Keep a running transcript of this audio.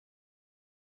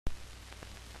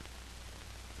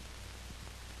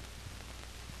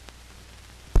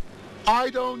I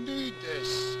don't need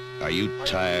this. Are you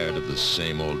tired of the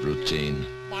same old routine?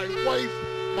 My wife,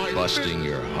 my busting business.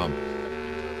 your hump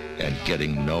and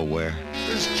getting nowhere?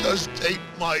 This just ain't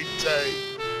my day.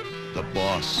 The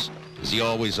boss, is he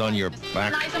always on your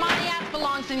back? Nice, my ass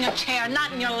belongs in your chair,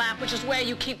 not in your lap, which is where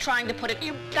you keep trying to put it,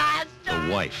 you bastard!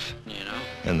 The wife. You know?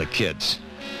 And the kids.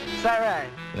 Is that right?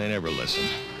 They never listen.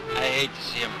 I hate to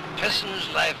see him pissing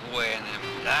his life away in them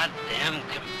goddamn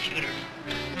computers.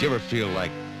 Do you ever feel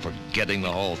like forgetting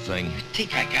the whole thing? You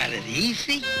think I got it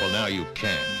easy? Well, now you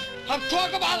can. I'm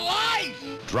talking about life!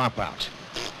 Drop out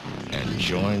and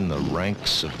join the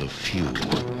ranks of the few.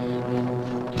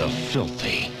 The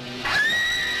filthy.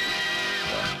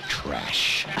 The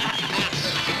trash.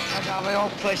 I got my own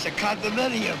place, a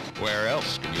condominium. Where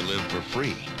else can you live for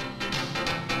free?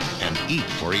 And eat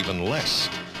for even less?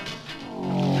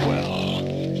 Well,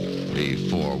 be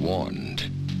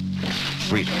forewarned.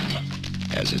 Freedom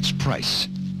has its price.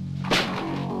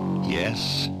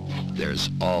 Yes, there's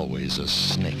always a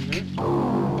snake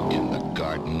in the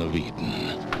Garden of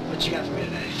Eden. What you got for me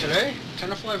today? Today?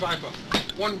 Tenderfly Viper.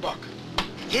 $1.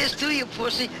 Here's to you,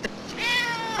 pussy.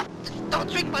 Don't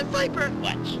drink my Viper.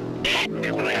 Watch.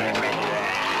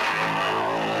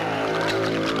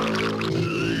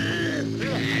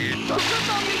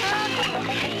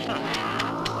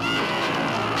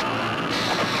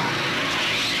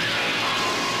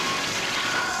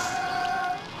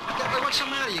 What's the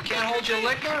matter? You can't hold your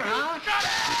liquor, huh?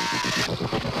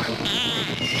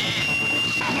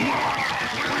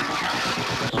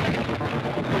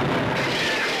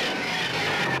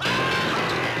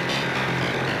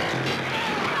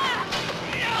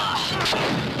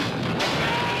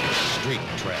 Street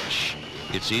trash.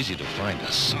 It's easy to find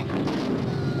us.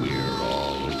 We're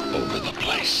all over the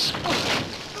place.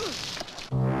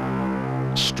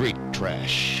 Street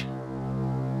trash.